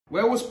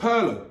Where was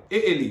Pirlo?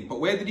 Italy. But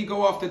where did he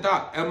go after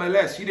that?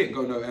 MLS. He didn't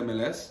go no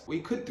MLS. Well,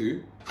 he could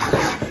do.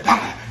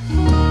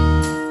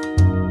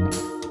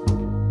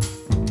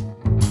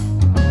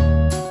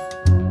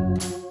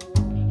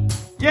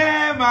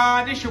 Yeah,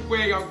 man. It's your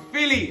boy Young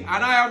Philly.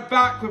 And I am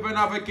back with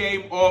another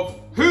game of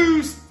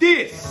Who's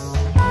This?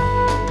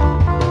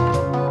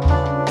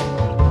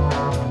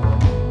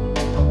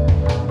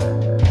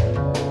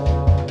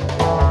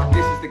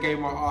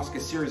 Game I'll ask a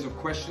series of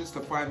questions to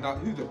find out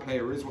who the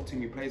player is, what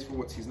team he plays for,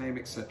 what's his name,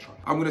 etc.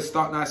 I'm going to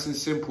start nice and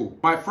simple.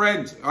 My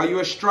friend, are you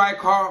a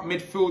striker,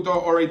 midfielder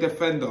or a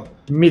defender?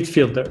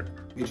 Midfielder.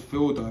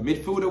 Midfielder.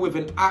 Midfielder with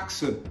an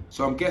accent.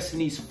 So I'm guessing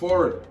he's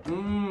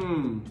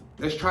foreign.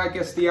 Let's try and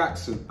guess the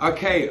accent.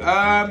 Okay,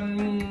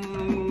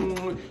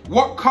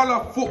 what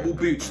colour football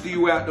boots do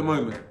you wear at the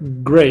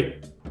moment?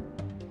 Grey.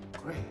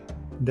 Grey.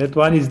 That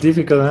one is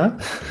difficult, huh?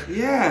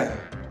 Yeah.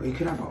 Well, you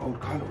could have an old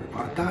colourway,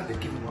 but I doubt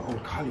they'd give him an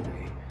old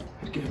colourway.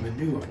 They'd give him a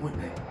new one, wouldn't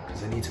they?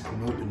 Because they need to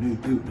promote the new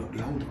boot, not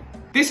the old one.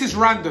 This is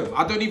random.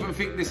 I don't even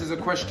think this is a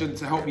question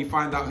to help me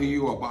find out who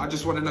you are, but I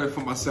just want to know for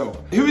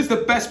myself. Who is the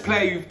best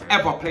player you've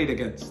ever played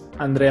against?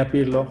 Andrea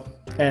Pirlo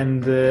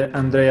and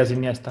Andreas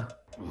Iniesta.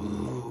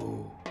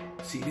 Ooh.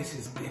 See, this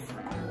is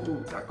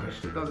difficult. That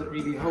question doesn't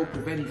really help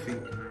with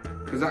anything.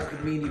 Because that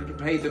could mean he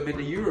played them in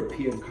the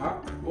European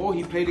Cup, or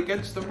he played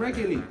against them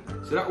regularly.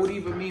 So that would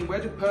even mean, where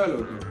did Pirlo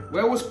go?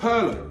 Where was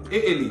Pirlo?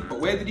 Italy.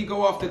 But where did he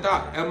go after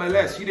that?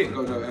 MLS. He didn't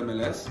go no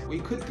MLS. Well, he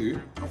could do.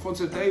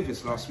 Alphonso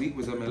Davies last week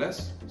was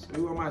MLS. So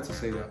who am I to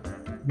say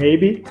that?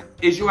 Maybe.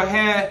 Is your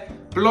hair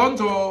blonde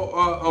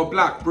or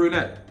black?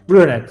 Brunette?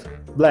 Brunette.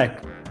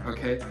 Black.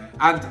 Okay.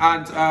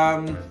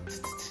 And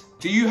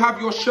do you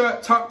have your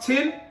shirt tucked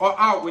in or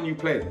out when you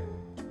play?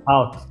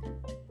 Out.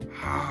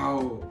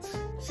 Out.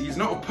 See, he's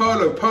not a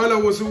Pirlo.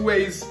 Pirlo was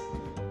always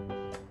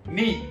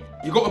neat.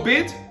 You got a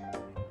beard?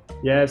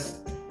 Yes.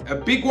 A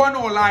big one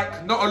or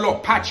like not a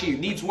lot, patchy,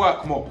 needs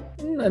work more?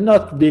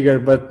 Not bigger,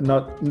 but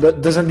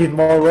doesn't need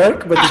more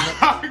work, but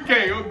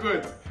okay, you're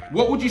good.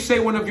 What would you say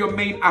one of your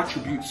main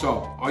attributes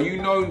are? Are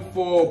you known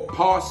for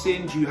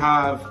passing?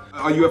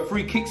 Are you a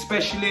free kick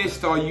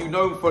specialist? Are you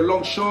known for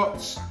long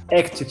shots?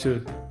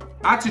 Attitude.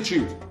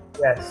 Attitude?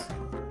 Yes.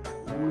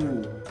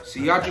 Ooh.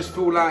 See, I just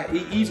feel like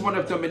he's one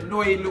of them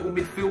annoying little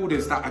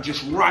midfielders that are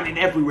just running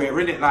everywhere,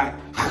 innit? Like,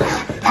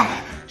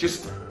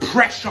 just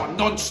pressure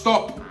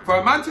non-stop. For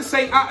a man to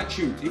say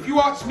attitude, if you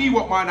ask me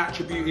what my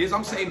attribute is,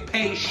 I'm saying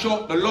pace,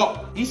 shot, the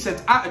lot. He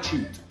said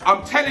attitude.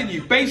 I'm telling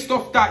you, based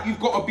off that, you've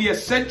got to be a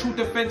central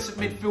defensive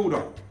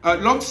midfielder.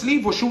 Long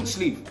sleeve or short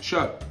sleeve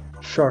shirt?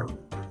 Short.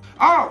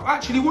 Oh,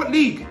 actually, what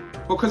league?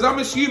 Because I'm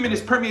assuming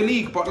it's Premier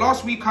League, but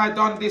last week I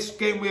done this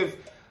game with,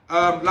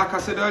 like I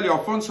said earlier,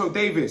 Alphonso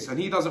Davies, and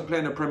he doesn't play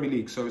in the Premier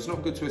League, so it's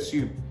not good to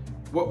assume.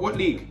 What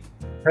league?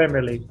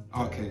 Premier League.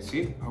 Okay,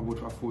 see,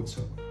 I thought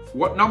so.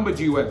 What number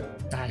do you wear?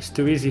 It's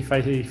too easy if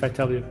I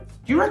tell you.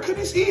 You reckon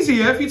it's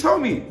easier if you tell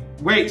me?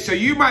 Wait, so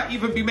you might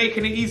even be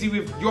making it easy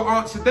with your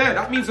answer there.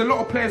 That means a lot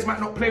of players might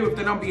not play with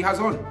the number he has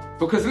on.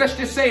 Because let's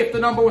just say if the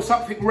number was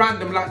something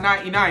random like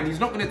 99, he's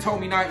not going to tell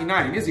me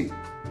 99, is he?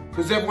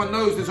 Because everyone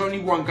knows there's only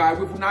one guy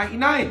with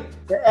 99.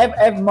 I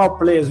have more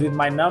players with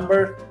my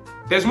number.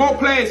 There's more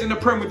players in the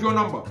Prem with your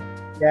number.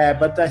 Yeah,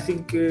 but I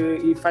think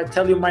if I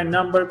tell you my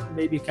number,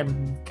 maybe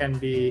can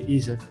be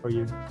easier for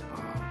you.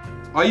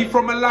 Are you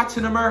from a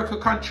Latin America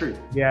country?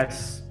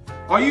 Yes.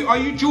 Are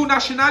you dual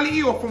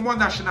nationality or from one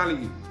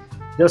nationality?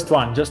 Just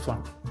one, just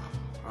one.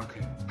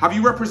 Okay. Have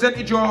you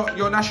represented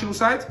your national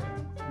side?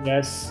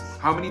 Yes.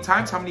 How many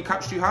times? How many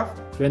caps do you have?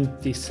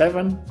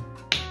 27.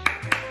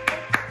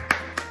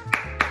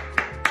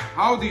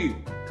 How old are you?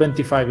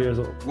 25 years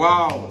old.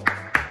 Wow.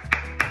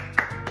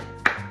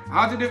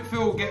 How did it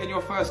feel getting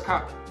your first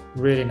cap?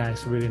 Really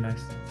nice, really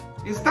nice.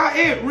 Is that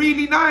it?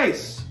 Really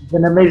nice? It's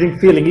an amazing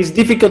feeling. It's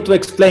difficult to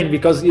explain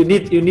because you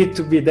need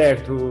to be there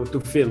to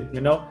feel, you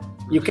know?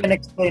 You can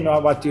explain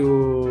what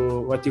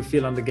you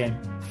feel on the game.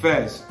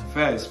 Fairs.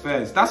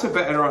 That's a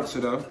better answer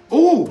though.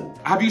 Oh,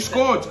 have you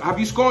scored? Have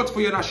you scored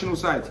for your national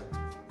side?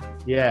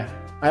 Yeah.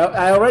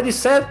 I already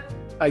said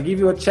I give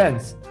you a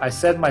chance. I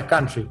said my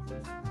country.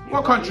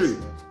 What country?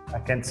 I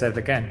can't say it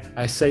again.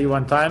 I say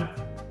one time,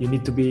 you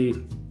need to be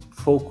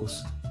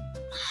focused.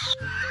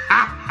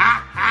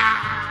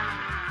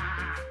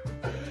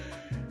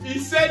 He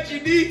said you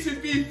need to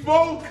be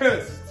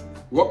focused.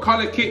 What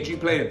colour kit do you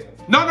play in?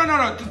 No.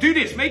 Do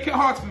this. Make it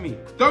hard for me.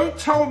 Don't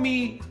tell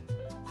me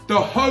the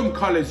home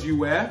colours you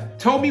wear.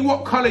 Tell me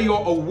what colour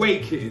your away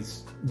kit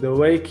is. The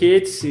away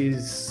kit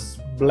is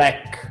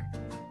black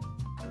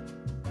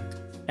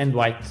and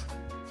white.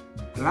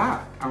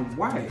 Black and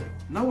white?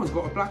 No one's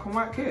got a black and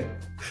white kit.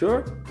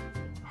 Sure?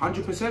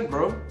 100%,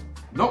 bro.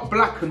 Not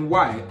black and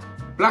white.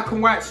 Black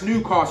and white's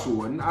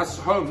Newcastle and that's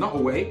home, not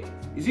away.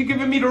 Is he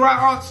giving me the right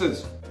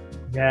answers?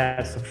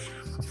 Yes,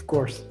 of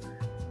course.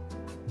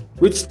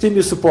 Which team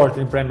you support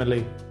in Premier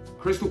League?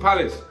 Crystal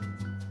Palace.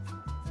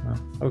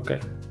 Oh, okay.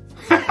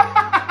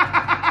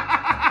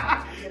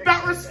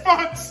 That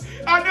response!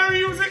 I know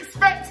he was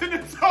expecting the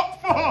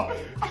top four.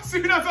 As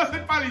soon as I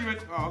said Palace, he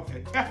went, oh,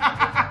 okay.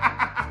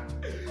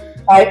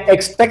 I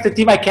expect a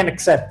team I can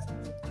accept.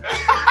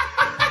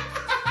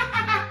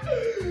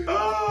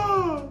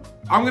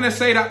 I'm gonna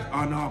say that.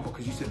 Oh no,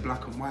 because you said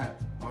black and white.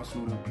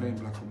 Arsenal don't play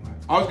black and white.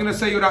 I was gonna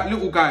say you're that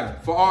little guy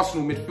for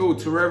Arsenal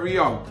midfield,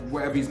 Torreira,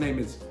 whatever his name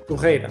is.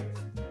 Torreira.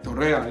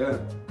 Torreira, yeah,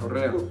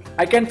 Torreira.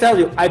 I can tell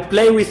you, I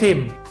play with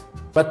him,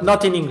 but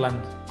not in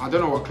England. I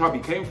don't know what club he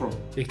came from.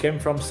 He came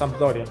from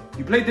Sampdoria.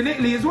 You played in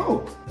Italy as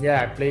well?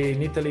 Yeah, I played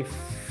in Italy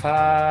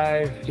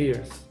 5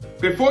 years.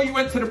 Before you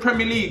went to the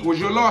Premier League, was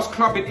your last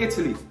club in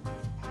Italy?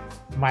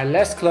 My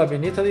last club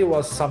in Italy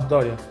was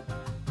Sampdoria.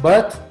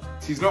 But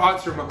He's not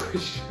answering my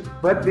question.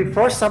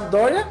 before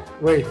Sampdoria,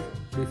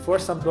 before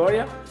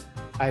Sampdoria,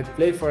 I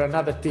played for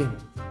another team.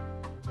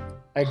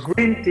 A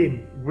green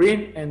team,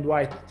 green and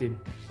white team.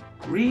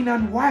 Green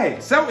and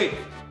white. Celtic.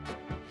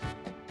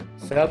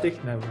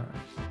 Celtic, never.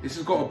 This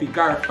has got to be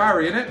Gareth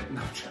Barry, innit? No,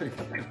 I'm joking.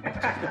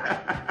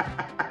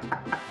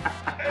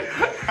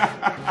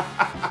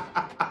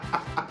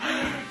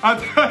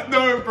 I don't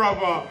know,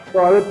 brother. So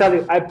I will tell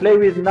you, I play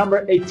with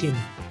number 18.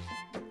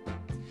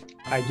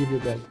 I give you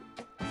that.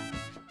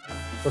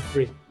 For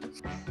free.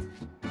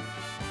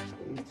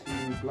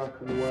 18, black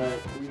and white,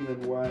 green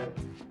and white,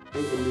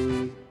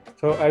 Italy.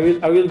 So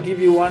I will give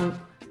you one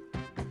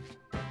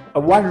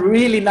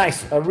really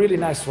nice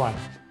one.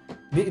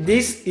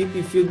 This,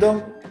 if you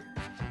don't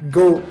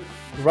go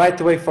right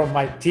away from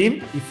my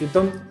team, if you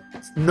don't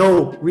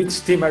know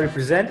which team I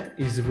represent,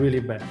 is really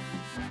bad.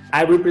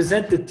 I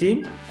represent the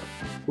team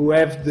who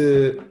have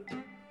the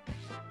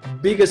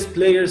biggest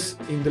players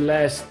in the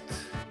last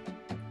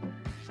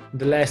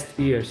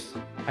years.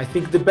 I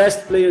think the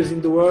best players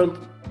in the world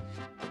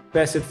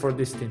passed for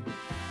this team.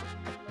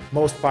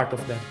 Most part of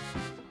them.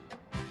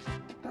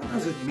 That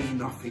doesn't mean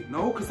nothing,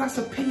 no? Because that's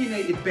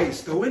opinionated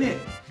based though, isn't it?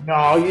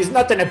 No, it's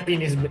not an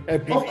opinion.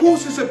 Of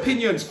course it's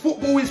opinions.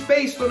 Football is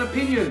based on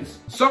opinions.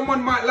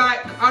 Someone might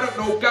like, I don't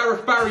know,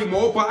 Gareth Barry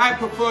more, but I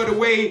prefer the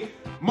way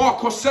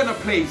Marcos Senna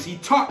plays. He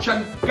touch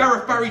and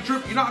Gareth Barry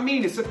dribble. You know what I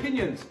mean? It's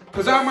opinions.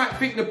 Because I might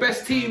think the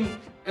best team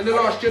in the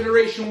last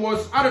generation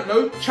was, I don't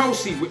know,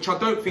 Chelsea, which I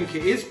don't think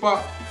it is,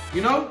 but,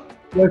 you know?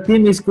 Your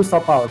team is Crystal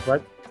Palace,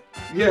 right?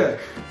 Yeah.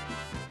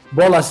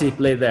 Bolasi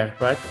played there,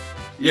 right?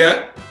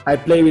 Yeah. I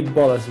play with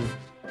Bolasi.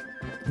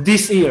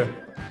 This year.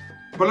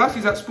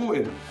 Bolassi's at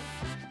Sporting.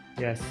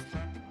 Yes.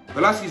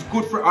 Bolassi's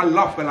good for it. I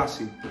love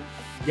Bolassi.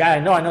 Yeah, I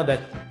know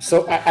that.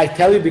 So I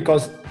tell you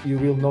because you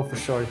will know for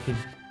sure him.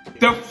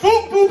 The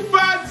football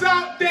fans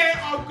out there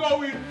are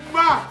going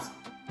mad.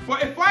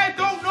 But if I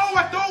don't know,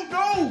 I don't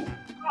know.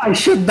 I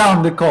shut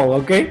down the call,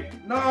 okay?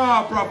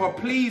 Nah, brother,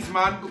 please,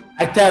 man.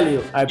 I tell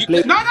you, I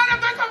play... No,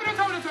 don't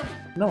tell me.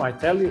 No, I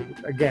tell you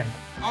again.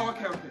 Oh,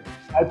 okay.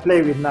 I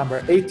play with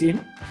number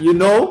 18. You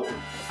know,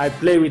 I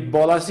play with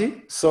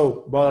Bolasi.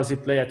 So,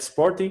 Bolasi play at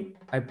Sporting.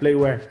 I play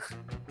where?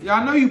 Yeah,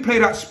 I know you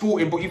played at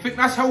Sporting, but you think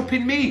that's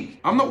helping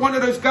me? I'm not one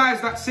of those guys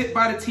that sit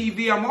by the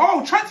TV.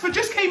 Oh, transfer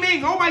just came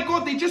in. Oh my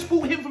God, they just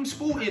bought him from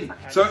Sporting.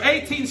 So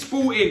 18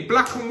 Sporting,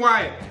 black and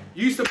white.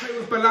 Used to play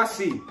with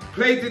Balassi.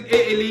 Played in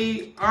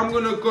Italy. I'm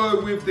going to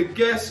go with the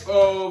guess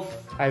of...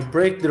 I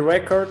break the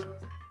record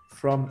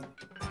from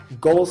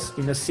goals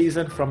in a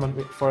season from a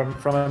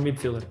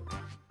midfielder.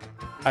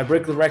 I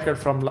break the record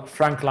from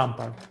Frank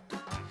Lampard.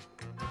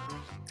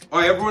 All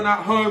right, everyone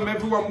at home,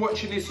 everyone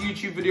watching this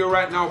YouTube video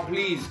right now,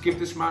 please give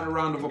this man a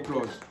round of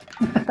applause.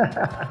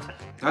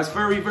 That's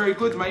very, very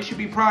good, man. You should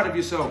be proud of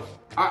yourself.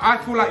 I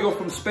feel like you're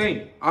from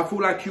Spain. I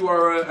feel like you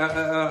are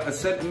a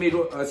centre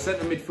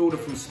midfielder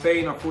from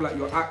Spain. I feel like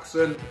your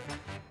accent,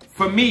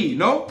 for me,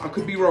 no, I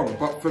could be wrong,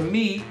 but for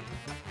me,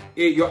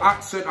 your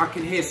accent, I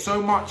can hear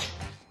so much.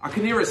 I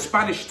can hear a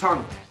Spanish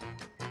tongue.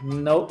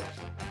 No.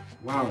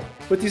 Wow.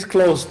 But it's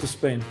close to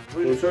Spain.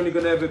 It's only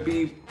going to ever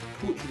be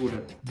Portugal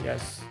then.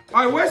 Yes.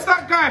 All right, where's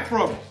that guy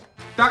from?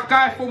 That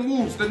guy from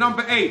Wolves, the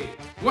number 8.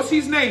 What's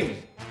his name?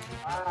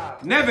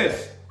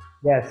 Neves.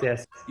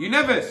 Yes. You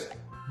Neves?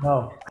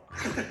 No.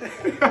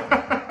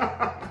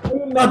 I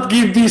will not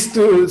give this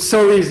to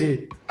so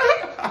easy.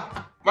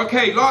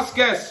 Okay, last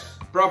guess,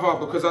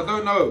 brother, because I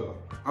don't know.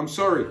 I'm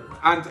sorry.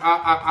 And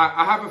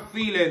I have a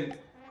feeling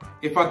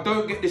if I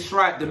don't get this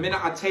right, the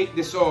minute I take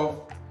this off,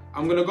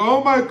 I'm going to go,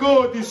 oh my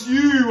God, it's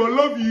you. I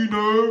love you,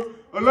 no.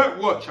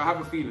 Watch, I have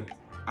a feeling.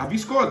 Have you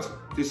scored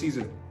this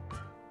season?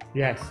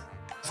 Yes.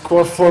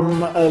 Score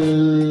from a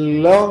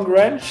long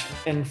range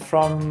and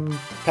from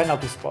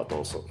penalty spot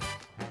also.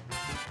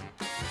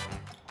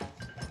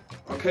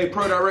 Okay,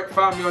 Pro Direct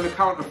family, on the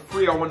count of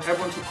 3, I want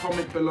everyone to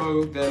comment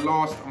below their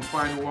last and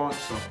final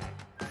answer.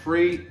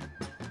 3,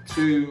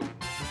 2,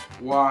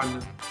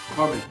 1,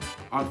 comment.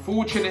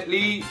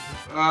 Unfortunately,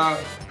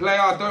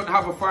 player, I don't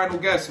have a final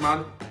guess,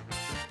 man.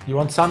 You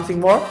want something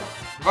more?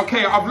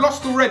 Okay, I've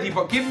lost already,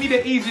 but give me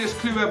the easiest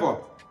clue ever.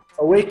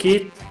 Away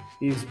kit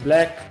is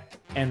black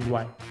and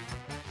white.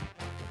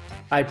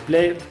 I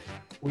play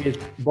with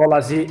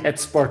Bolasi at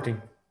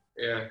Sporting.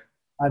 Yeah.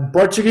 I'm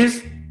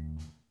Portuguese.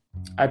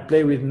 I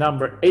play with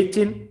number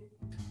 18,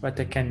 but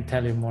I can't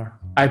tell you more.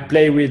 I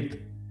play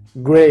with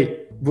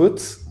grey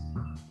boots.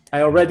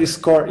 I already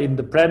scored in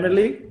the Premier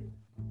League.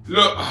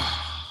 Look.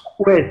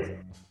 Wait,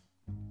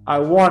 I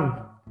won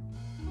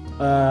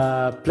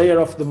Player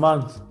of the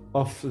Month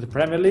of the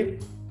Premier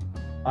League.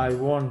 I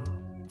won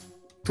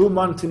 2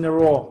 months in a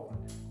row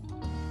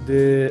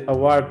the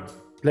award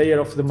Player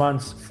of the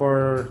Month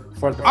for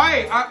the...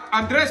 Hey,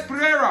 Andres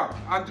Pereira.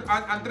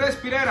 Andres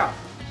Pereira.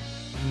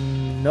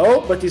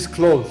 No, but it's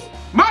close.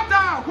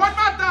 Mata! Juan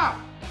Mata!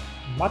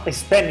 Mata is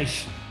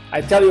Spanish.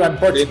 I tell you, I'm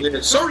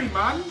Portuguese. Sorry,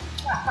 man.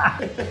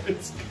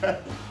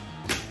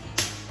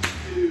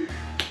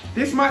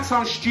 This might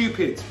sound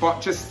stupid,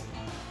 but just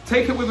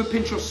take it with a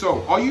pinch of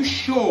salt. Are you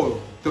sure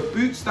the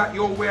boots that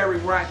you're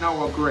wearing right now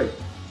are great?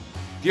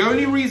 The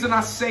only reason I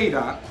say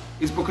that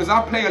is because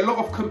I play a lot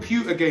of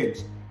computer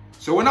games.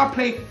 So when I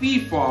play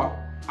FIFA,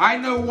 I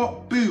know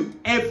what boot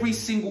every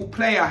single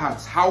player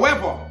has.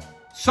 However,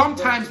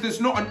 sometimes there's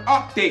not an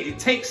update. It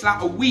takes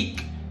like a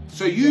week.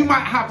 So you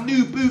might have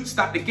new boots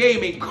that the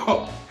game ain't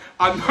got.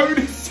 I know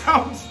this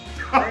sounds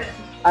dumb.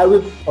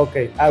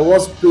 I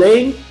was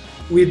playing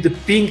with the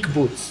pink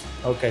boots.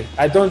 Okay,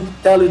 I don't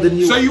tell you the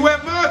new. So you wear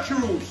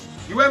Mercurials.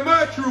 You wear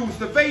Mercurials,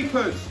 the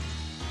Vapors.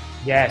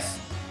 Yes.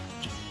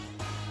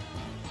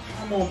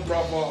 Come on,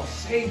 brother.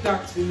 Say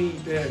that to me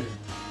then.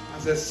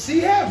 As a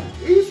CM,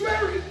 he's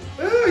wearing.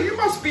 You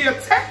must be a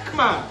tech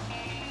man.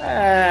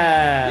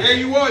 Yeah,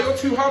 you are. You're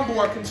too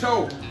humble, I can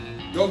tell.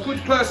 You're a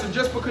good person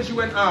just because you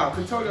went out. I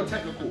can tell you're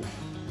technical.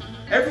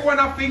 Everyone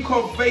I think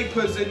of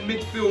Vapors in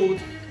midfield,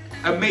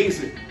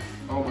 amazing.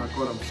 Oh my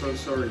God, I'm so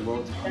sorry,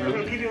 Walt. Nah,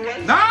 there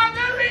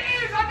it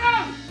is, I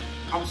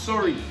know. I'm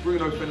sorry,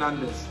 Bruno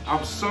Fernandes.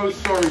 I'm so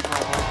sorry,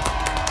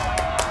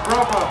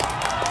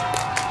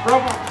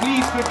 brother,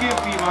 please forgive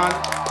me, man.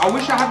 I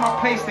wish I had my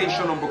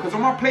PlayStation on, because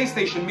on my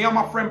PlayStation, me and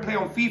my friend play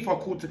on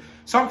FIFA called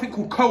something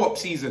called Co-op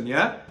Season,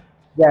 yeah?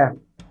 Yeah.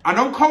 And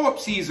on Co-op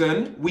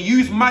Season, we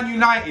use Man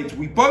United.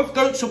 We both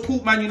don't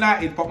support Man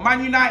United, but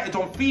Man United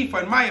on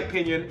FIFA, in my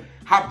opinion,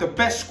 have the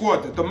best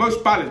squad, the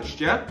most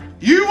balanced, yeah?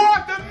 You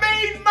are the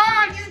main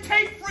man! You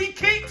take free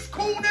kicks,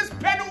 corners,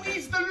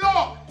 penalties, the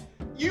lot!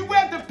 You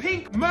wear the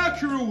pink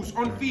Mercurials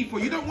on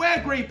FIFA. You don't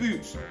wear grey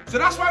boots. So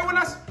that's why when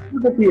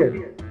Look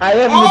here. I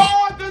have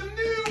Oh, the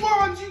new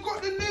ones! You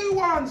got the new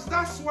ones!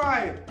 That's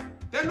why.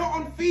 They're not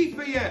on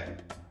FIFA yet.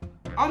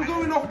 I'm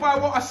going off by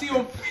what I see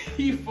on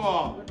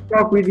FIFA.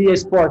 Talk with EA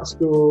Sports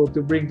to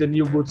bring the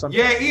new boots on.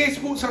 Yeah, EA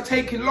Sports are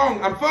taking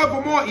long. And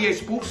furthermore, EA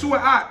Sports, sort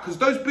it out. Because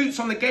those boots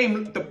on the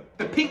game, the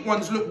pink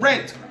ones look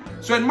red.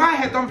 So in my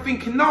head, I'm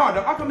thinking, nah,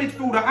 the other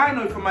midfielder I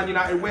know from Man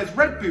United wears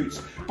red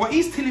boots. But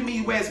he's telling me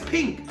he wears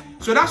pink.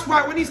 So that's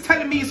why when he's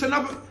telling me it's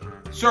another...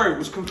 Sorry, it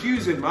was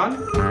confusing, man.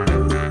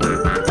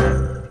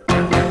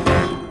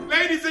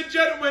 Ladies and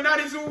gentlemen, that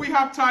is all we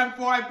have time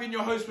for. I've been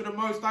your host for the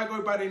most. I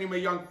go by the name of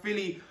Young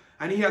Philly.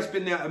 And he has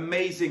been there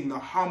amazing, the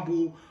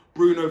humble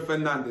Bruno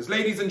Fernandes.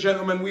 Ladies and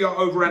gentlemen, we are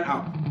over and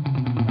out.